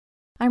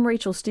I'm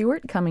Rachel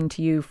Stewart, coming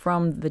to you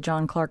from the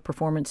John Clark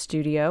Performance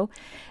Studio,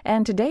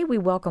 and today we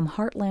welcome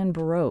Heartland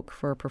Baroque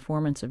for a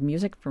performance of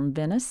music from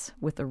Venice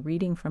with a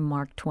reading from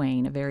Mark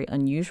Twain, a very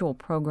unusual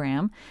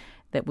program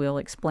that we'll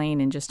explain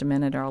in just a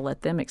minute, or I'll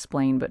let them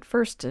explain. But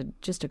first,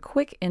 just a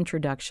quick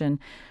introduction.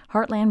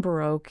 Heartland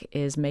Baroque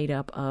is made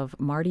up of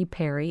Marty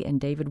Perry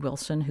and David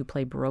Wilson, who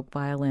play Baroque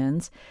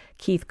violins,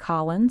 Keith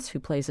Collins, who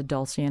plays a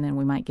dulcian, and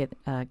we might get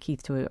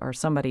Keith or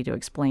somebody to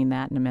explain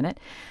that in a minute.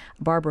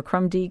 Barbara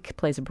Krumdieck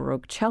plays a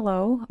Baroque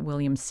cello,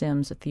 William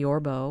Sims a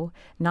theorbo.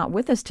 Not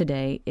with us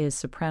today is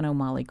soprano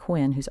Molly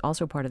Quinn, who's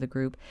also part of the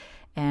group,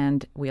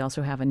 and we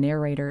also have a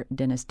narrator,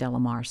 Dennis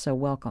Delamar. So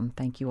welcome.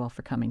 Thank you all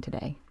for coming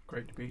today.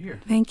 Great to be here.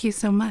 Thank you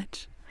so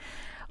much.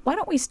 Why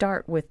don't we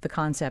start with the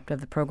concept of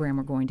the program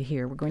we're going to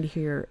hear? We're going to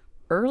hear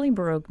early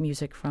Baroque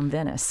music from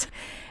Venice,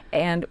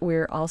 and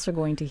we're also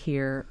going to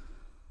hear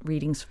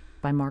readings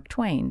by Mark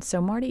Twain.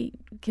 So, Marty,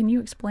 can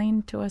you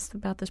explain to us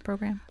about this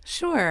program?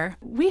 Sure.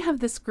 We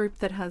have this group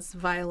that has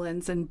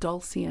violins and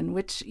dulcian,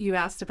 which you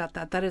asked about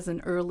that. That is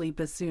an early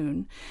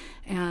bassoon.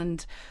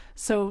 And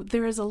so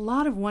there is a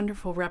lot of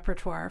wonderful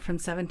repertoire from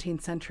 17th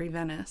century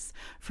Venice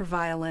for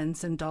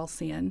violins and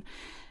dulcian.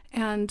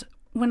 And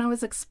when I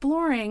was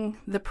exploring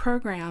the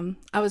program,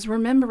 I was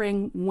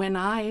remembering when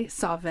I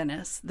saw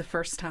Venice the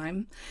first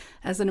time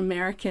as an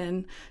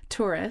American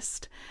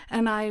tourist.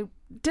 And I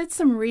did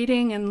some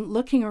reading and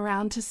looking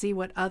around to see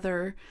what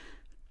other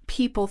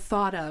people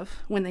thought of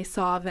when they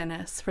saw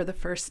Venice for the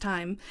first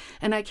time.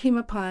 And I came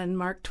upon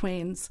Mark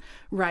Twain's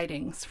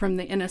writings from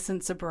The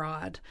Innocents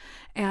Abroad.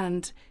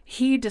 And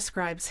he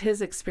describes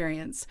his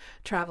experience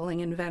traveling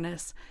in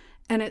Venice.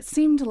 And it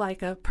seemed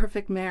like a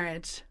perfect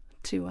marriage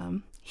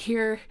to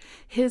hear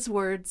his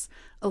words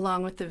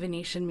along with the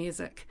Venetian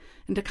music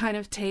and to kind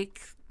of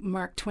take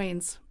Mark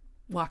Twain's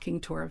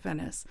walking tour of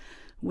Venice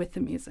with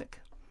the music.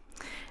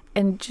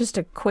 And just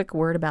a quick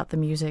word about the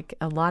music.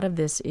 A lot of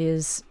this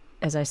is,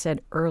 as I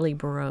said, early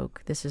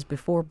Baroque. This is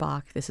before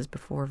Bach. This is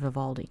before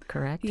Vivaldi,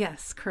 correct?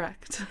 Yes,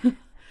 correct.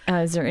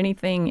 Is there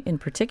anything in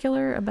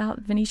particular about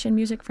Venetian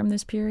music from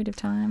this period of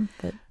time?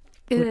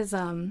 It is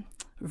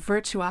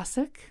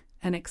virtuosic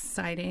and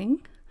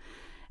exciting.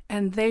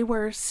 And they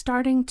were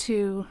starting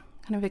to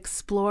kind of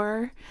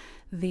explore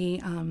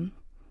the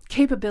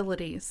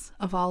capabilities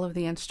of all of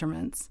the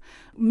instruments,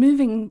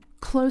 moving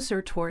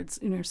closer towards,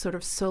 sort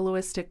of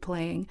soloistic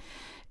playing.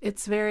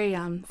 It's very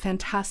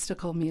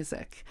fantastical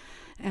music.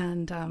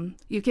 And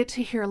you get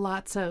to hear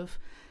lots of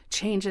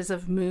changes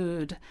of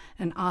mood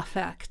and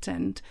affect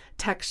and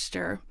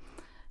texture.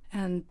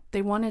 And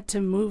they wanted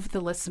to move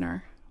the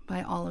listener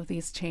by all of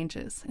these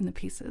changes in the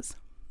pieces.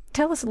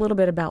 Tell us a little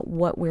bit about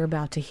what we're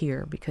about to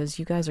hear, because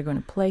you guys are going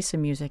to play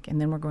some music and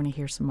then we're going to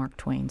hear some Mark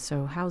Twain.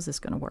 So how's this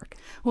going to work?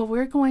 Well,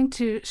 we're going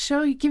to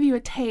give you a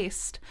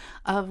taste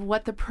of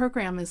what the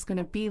program is going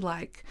to be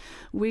like.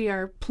 We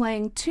are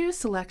playing two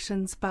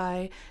selections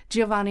by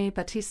Giovanni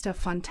Battista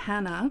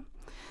Fontana,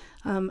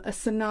 a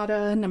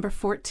sonata number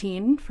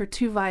 14 for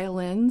two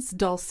violins,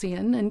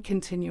 dulcian and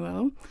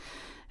continuo.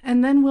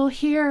 And then we'll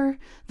hear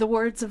the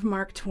words of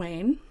Mark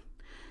Twain.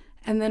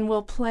 And then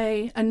we'll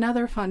play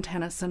another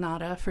Fontana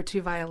sonata for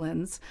two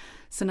violins,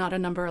 sonata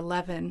number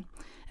 11.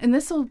 And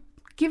this will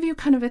give you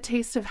kind of a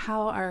taste of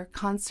how our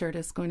concert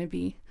is going to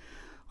be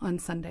on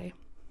Sunday.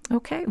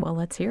 Okay, well,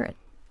 let's hear it.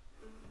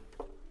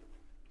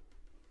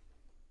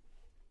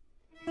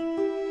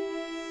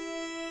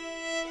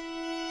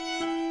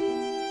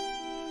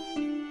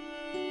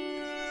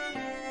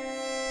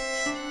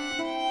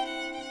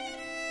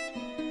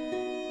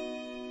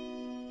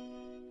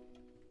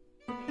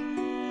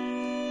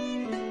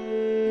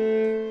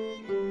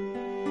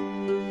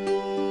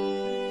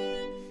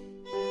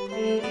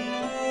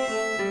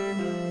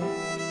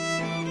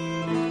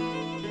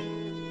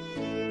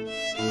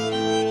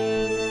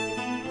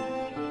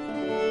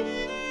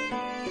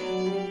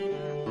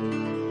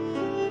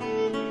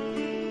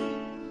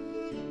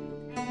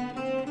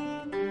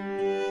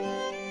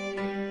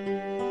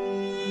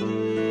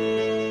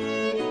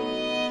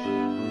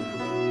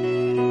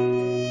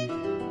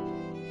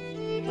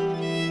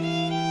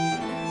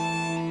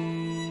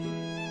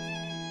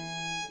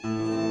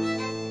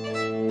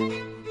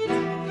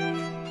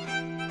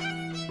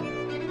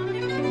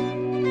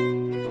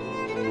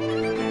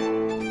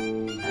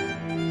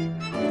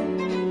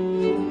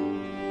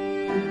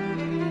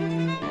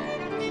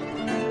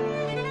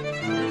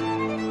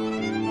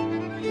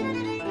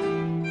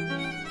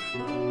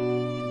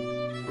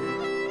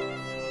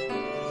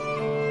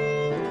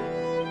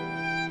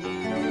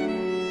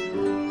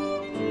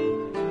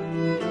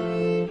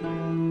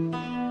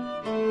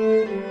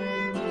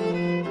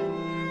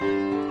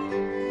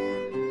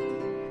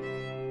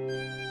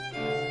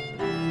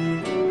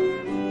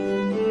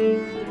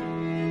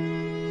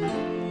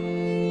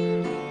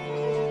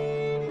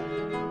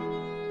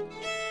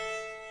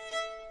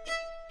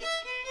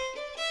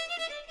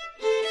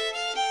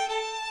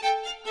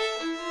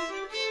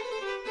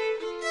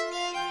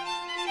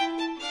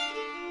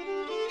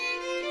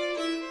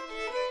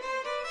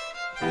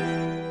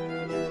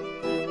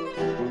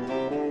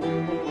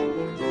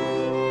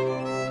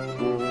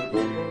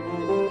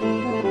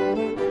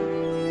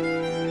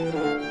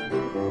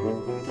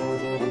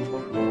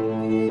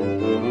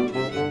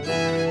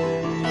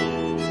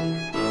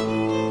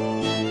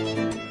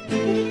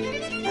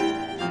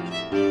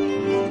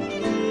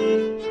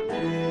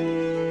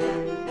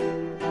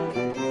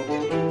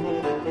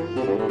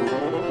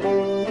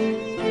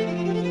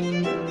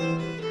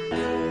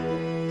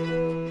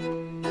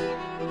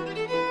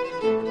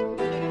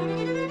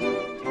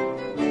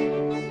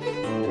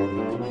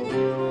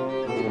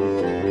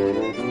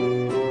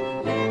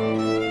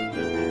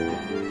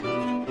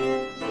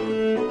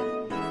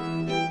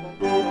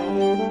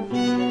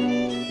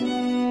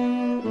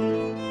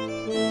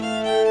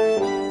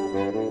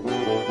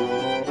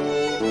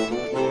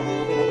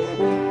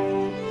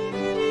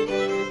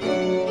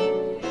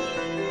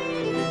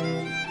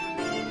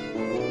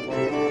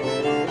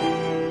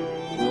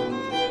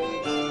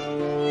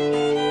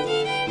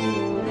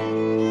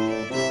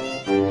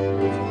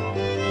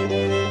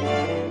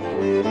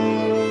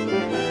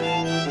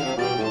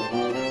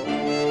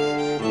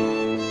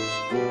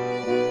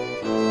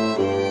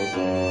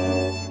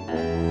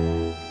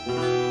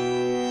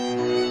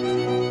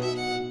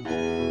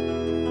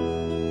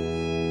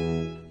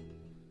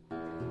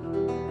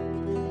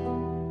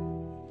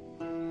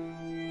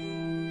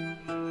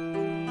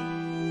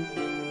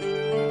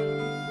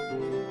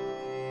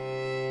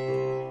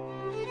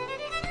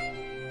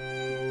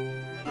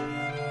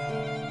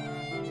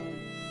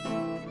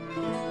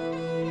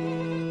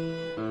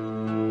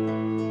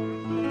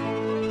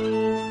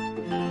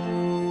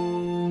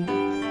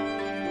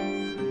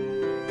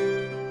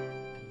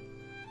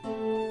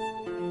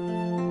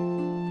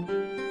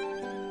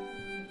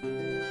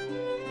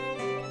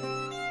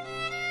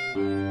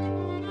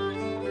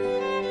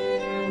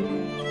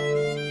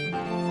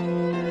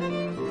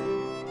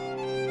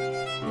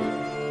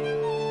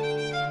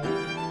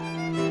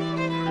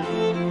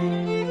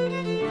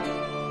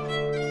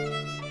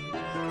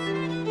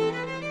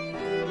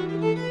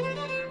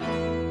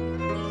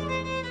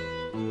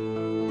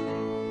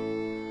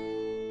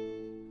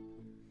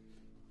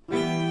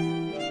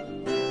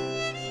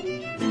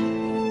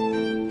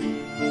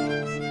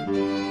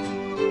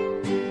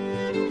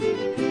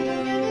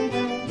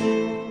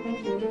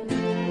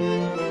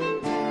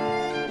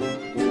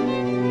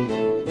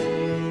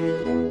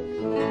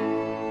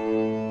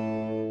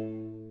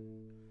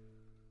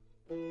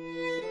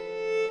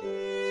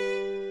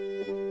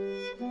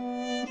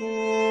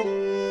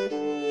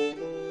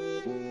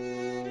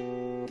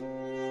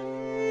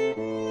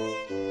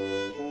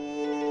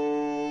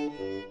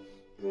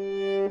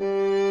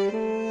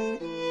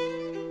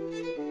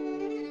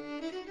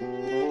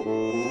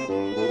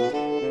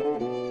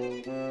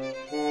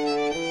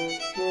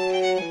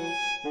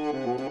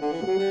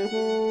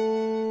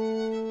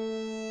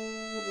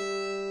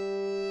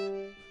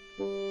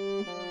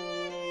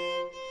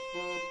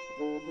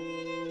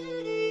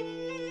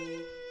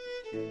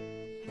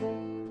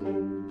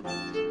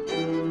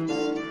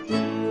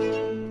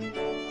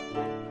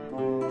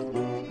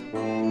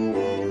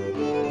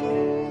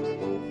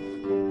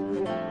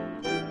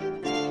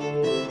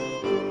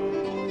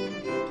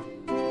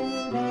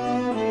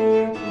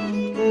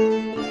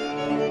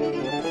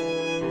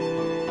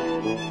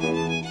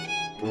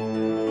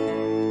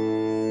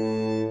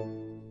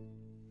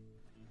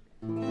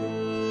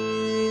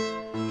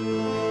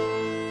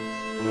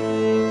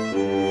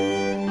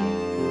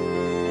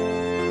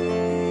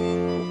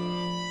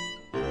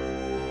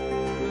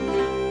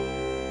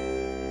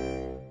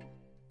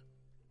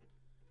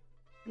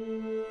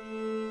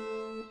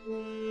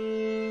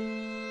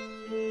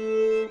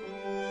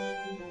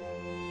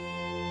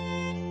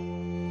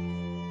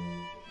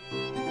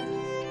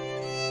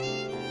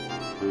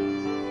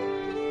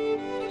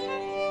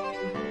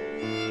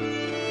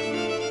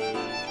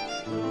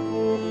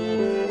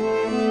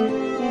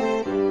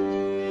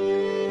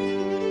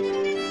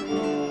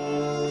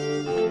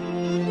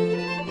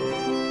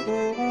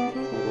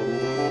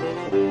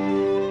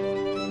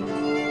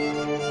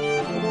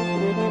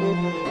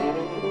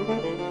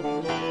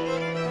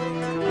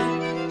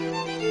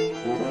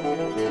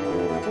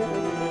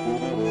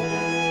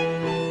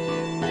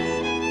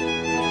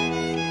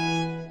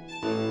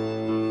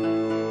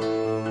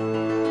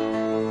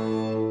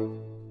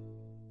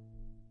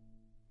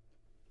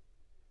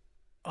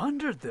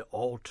 the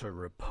altar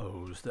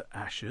repose the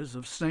ashes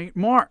of St.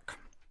 Mark,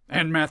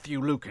 and Matthew,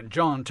 Luke, and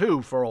John,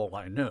 too, for all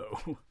I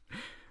know.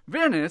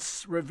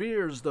 Venice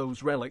reveres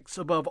those relics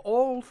above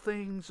all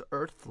things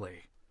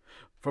earthly.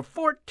 For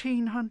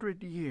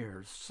 1,400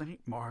 years,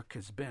 St. Mark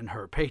has been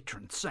her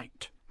patron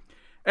saint.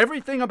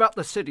 Everything about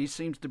the city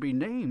seems to be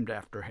named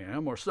after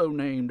him, or so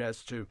named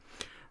as to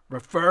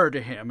refer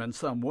to him in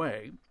some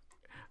way.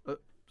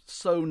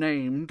 So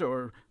named,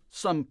 or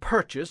some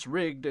purchase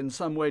rigged in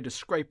some way to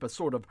scrape a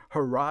sort of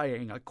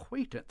hurrying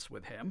acquaintance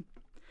with him.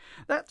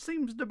 That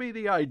seems to be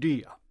the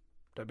idea.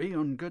 To be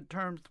on good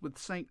terms with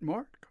St.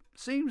 Mark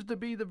seems to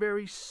be the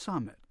very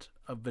summit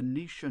of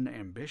Venetian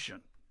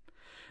ambition.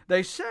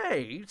 They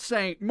say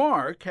St.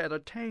 Mark had a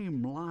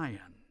tame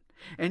lion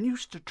and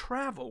used to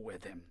travel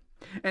with him,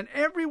 and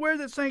everywhere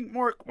that St.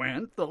 Mark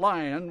went, the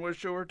lion was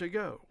sure to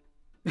go.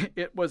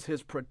 It was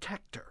his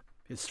protector,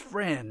 his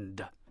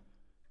friend,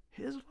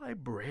 his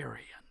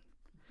librarian.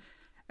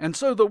 And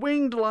so the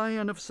winged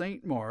lion of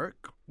St.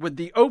 Mark, with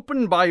the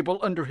open Bible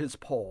under his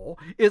paw,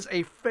 is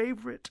a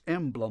favorite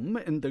emblem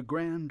in the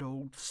grand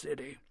old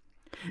city.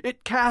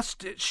 It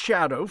casts its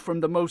shadow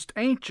from the most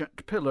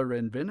ancient pillar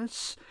in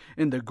Venice,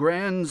 in the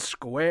grand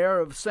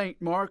square of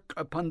St. Mark,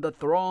 upon the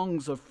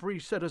throngs of free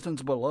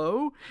citizens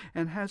below,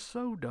 and has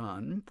so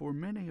done for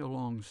many a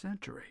long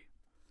century.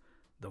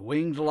 The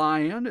winged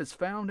lion is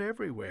found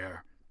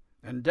everywhere,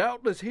 and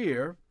doubtless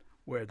here,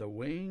 where the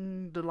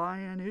winged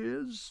lion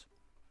is,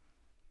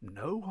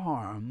 no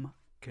harm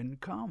can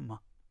come.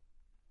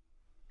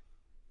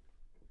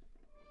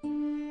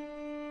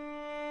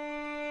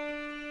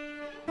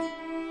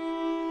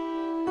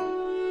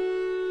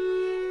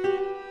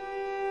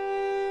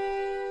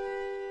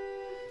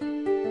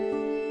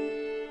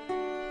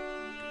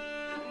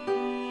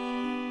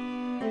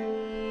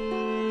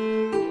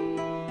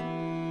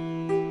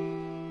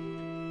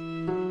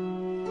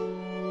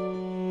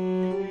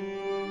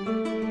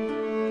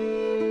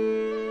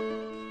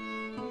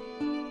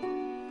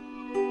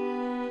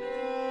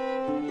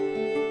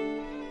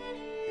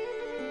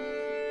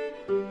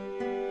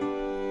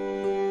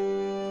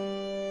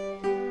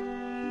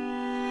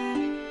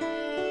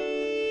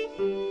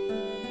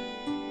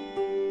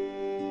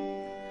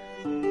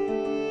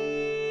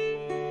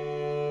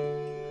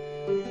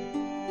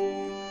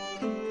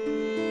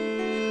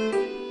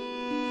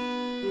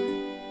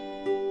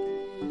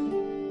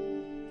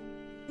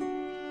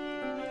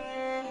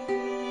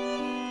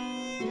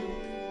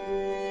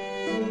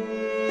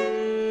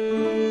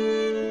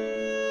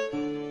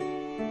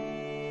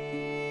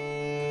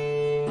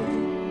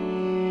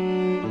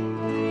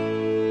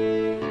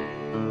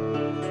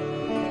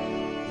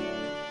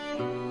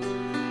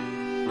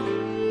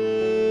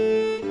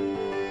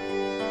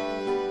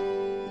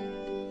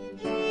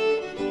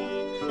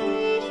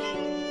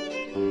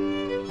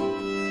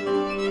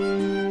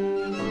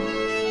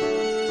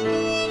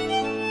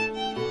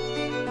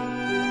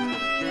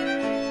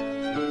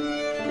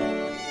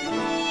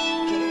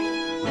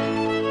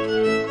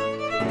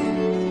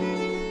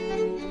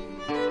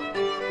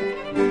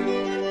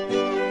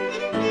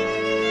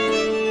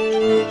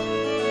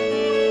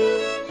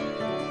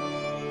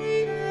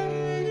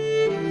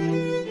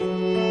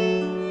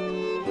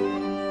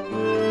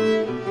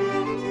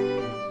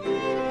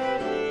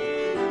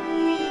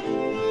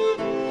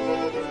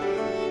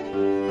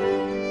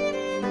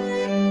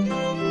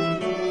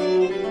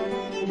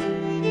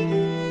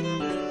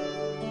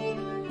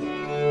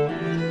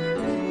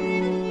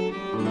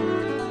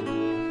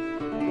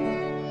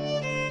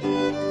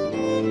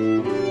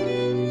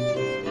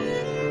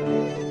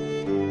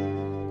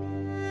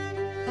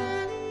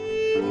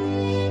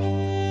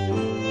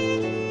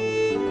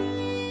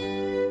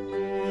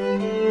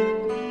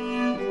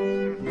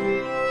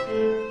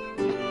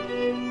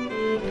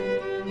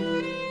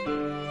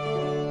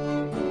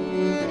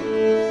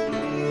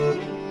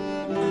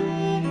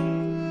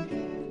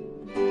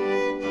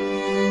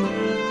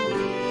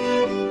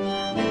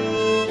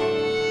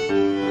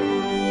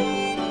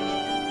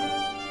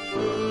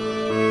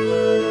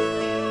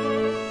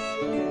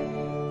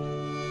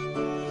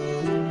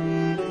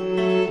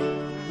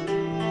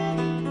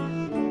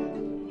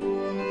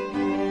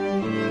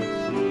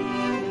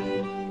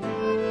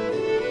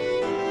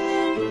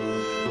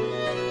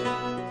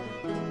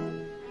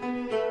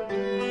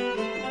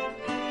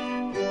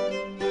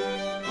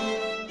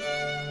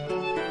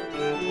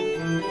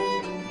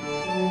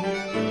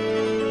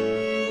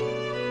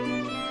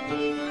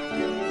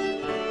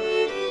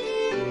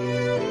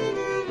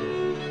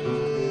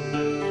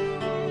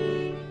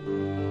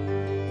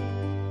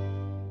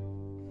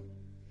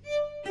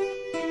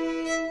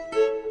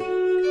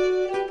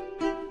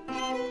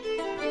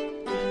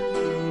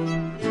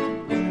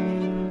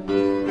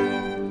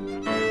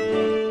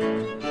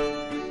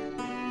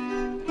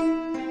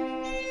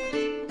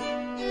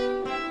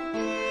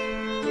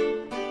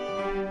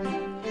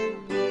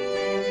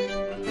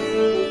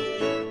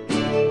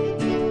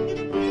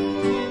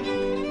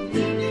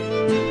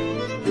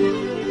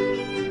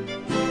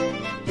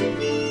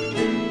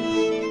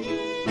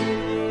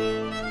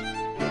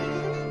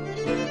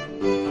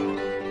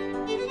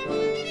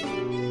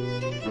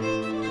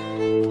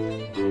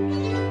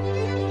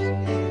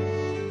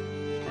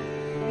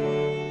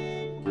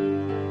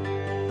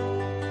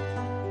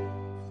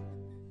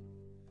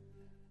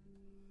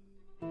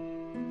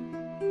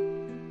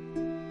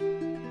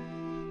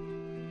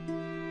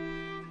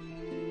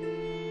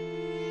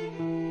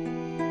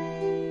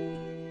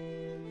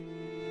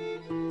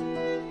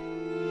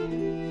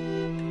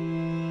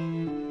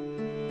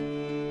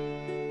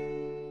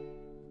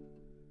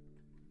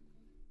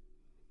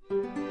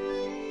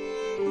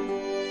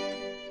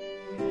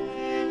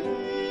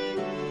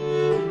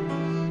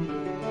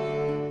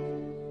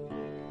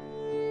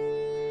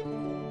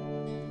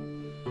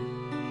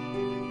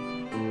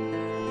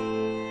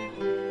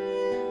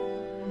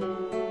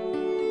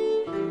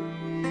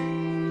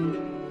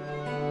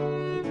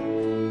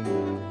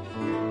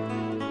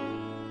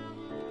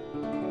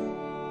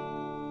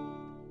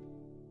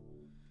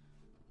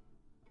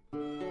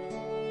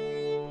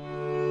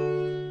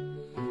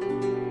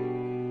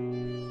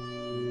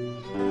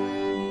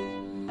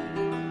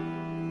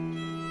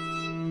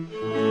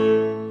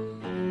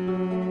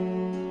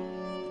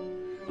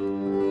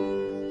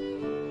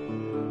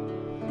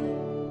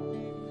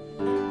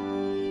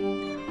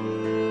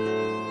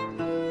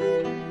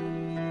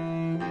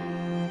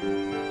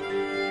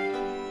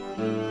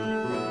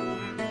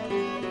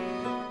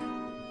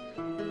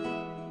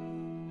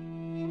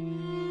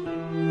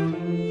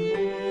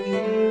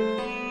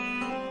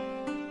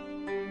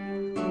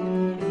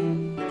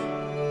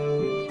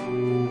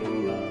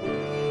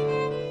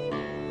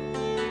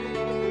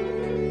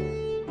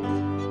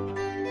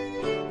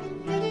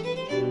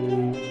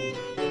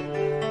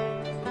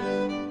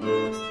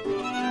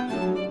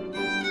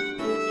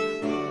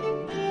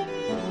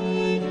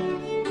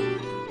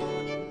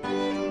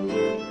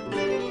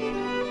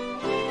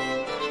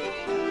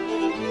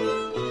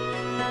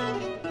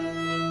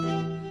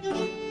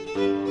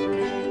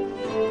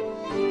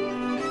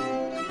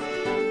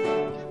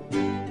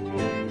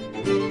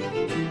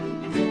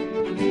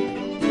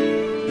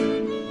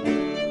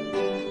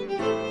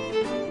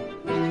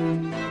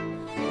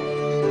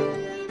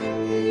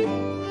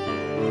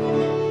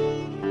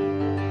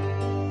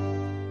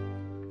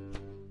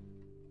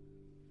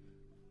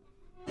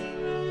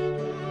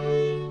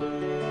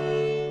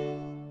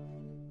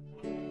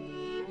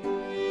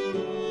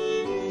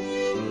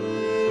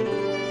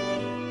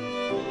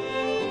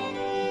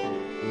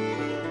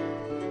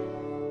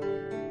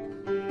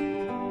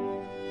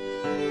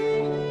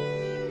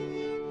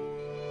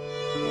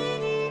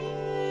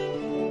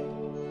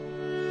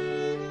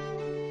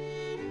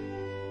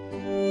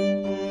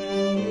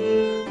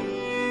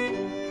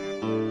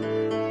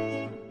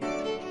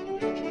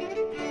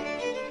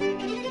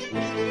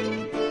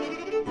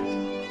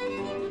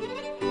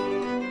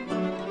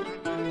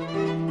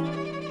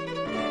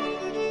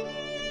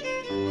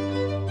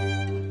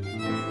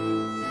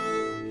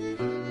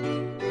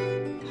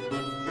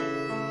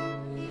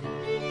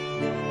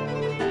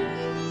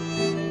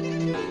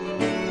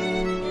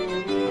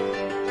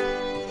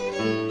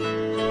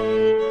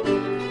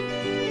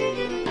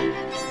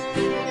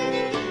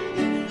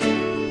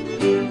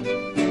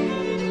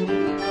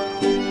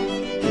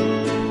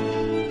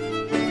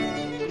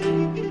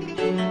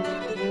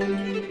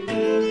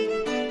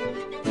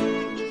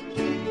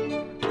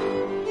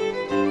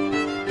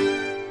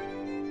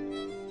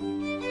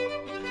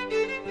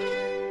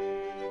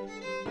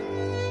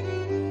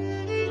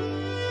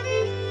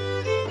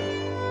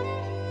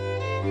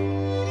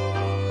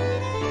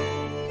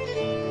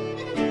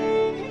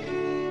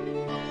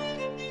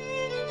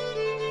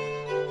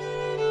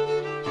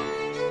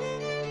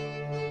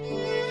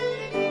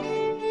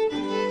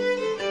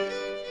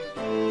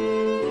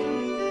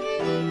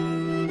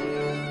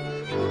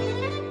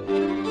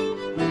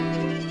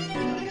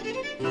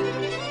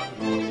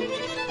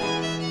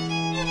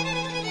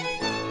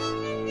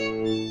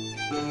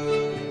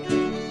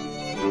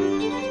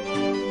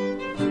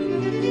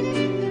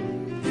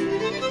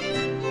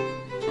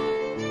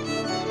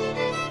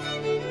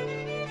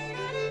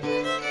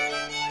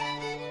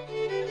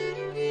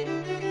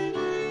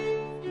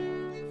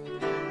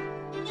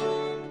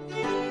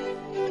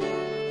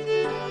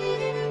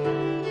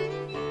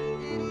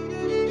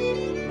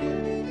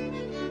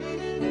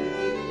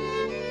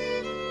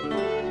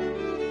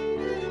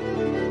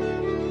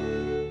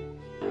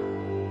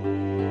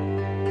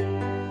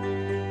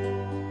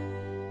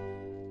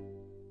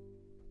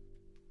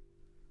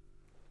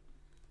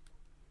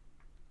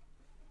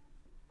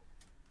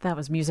 That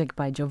was music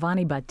by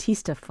Giovanni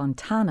Battista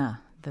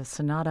Fontana, the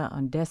Sonata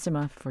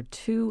Undecima for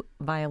 2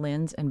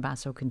 violins and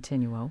basso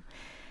continuo,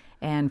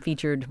 and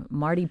featured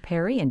Marty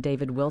Perry and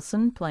David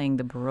Wilson playing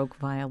the Baroque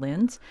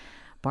violins,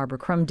 Barbara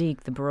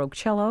Krumdieck, the Baroque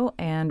cello,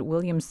 and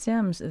William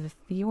Sims, the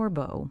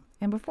theorbo.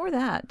 And before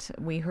that,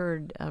 we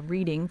heard a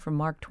reading from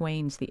Mark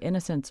Twain's The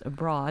Innocents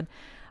Abroad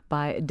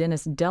by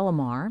Dennis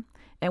Delamare,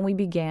 and we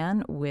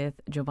began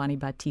with Giovanni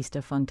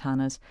Battista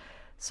Fontana's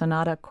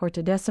Sonata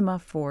Quartodecima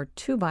for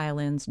 2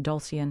 violins,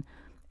 Dulcian,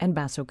 and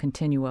basso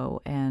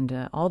continuo,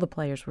 and all the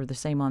players were the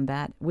same on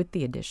that, with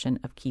the addition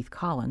of Keith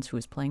Collins, who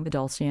is playing the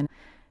Dulcian,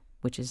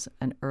 which is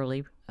an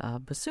early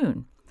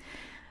bassoon.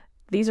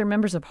 These are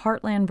members of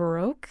Heartland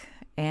Baroque,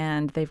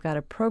 and they've got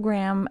a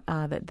program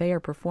that they are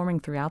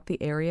performing throughout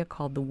the area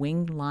called The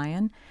Winged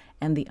Lion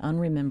and The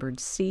Unremembered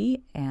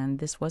Sea, and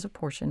this was a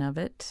portion of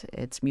it.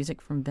 It's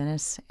music from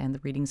Venice and the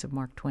readings of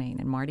Mark Twain.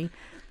 And Marty,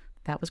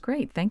 that was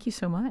great. Thank you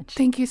so much.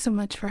 Thank you so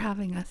much for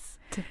having us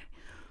today.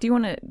 Do you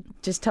want to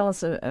just tell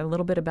us a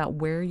little bit about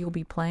where you'll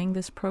be playing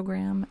this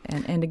program?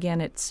 And again,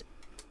 it's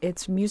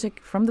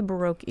music from the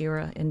Baroque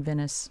era in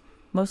Venice,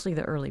 mostly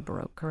the early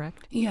Baroque,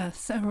 correct?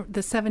 Yes,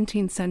 the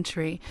 17th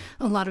century.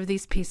 A lot of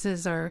these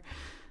pieces are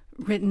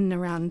written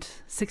around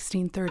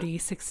 1630,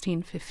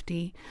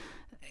 1650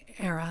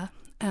 era.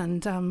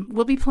 And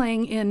we'll be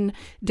playing in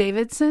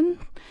Davidson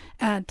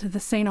at the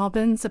St.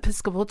 Albans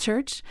Episcopal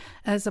Church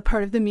as a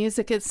part of the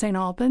Music at St.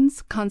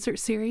 Albans concert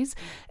series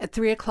at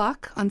 3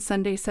 o'clock on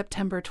Sunday,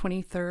 September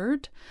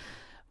 23rd.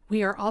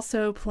 We are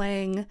also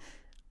playing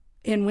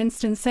in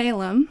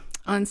Winston-Salem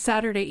on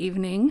Saturday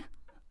evening,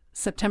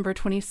 September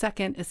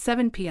 22nd at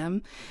 7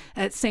 p.m.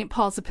 at St.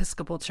 Paul's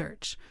Episcopal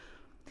Church.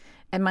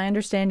 And my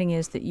understanding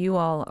is that you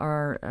all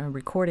are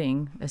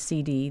recording a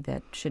CD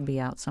that should be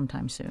out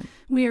sometime soon.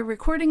 We are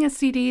recording a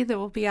CD that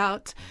will be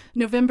out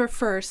November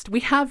 1st. We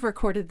have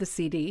recorded the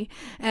CD,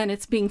 and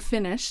it's being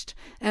finished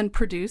and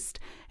produced.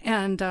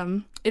 And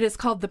it is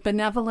called The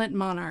Benevolent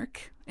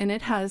Monarch, and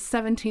it has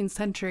 17th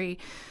century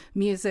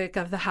music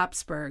of the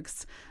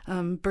Habsburgs,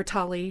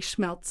 Bertolli,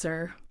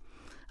 Schmelzer,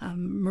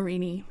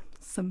 Marini,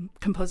 some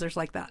composers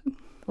like that.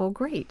 Well,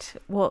 great.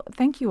 Well,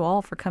 thank you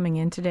all for coming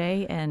in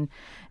today and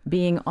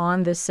being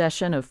on this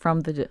session of From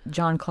the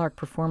John Clark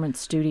Performance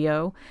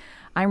Studio.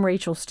 I'm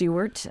Rachel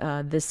Stewart.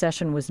 This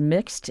session was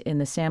mixed in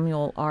the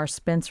Samuel R.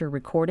 Spencer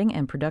Recording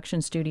and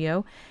Production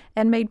Studio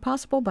and made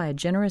possible by a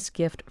generous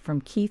gift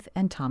from Keith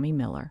and Tommy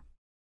Miller.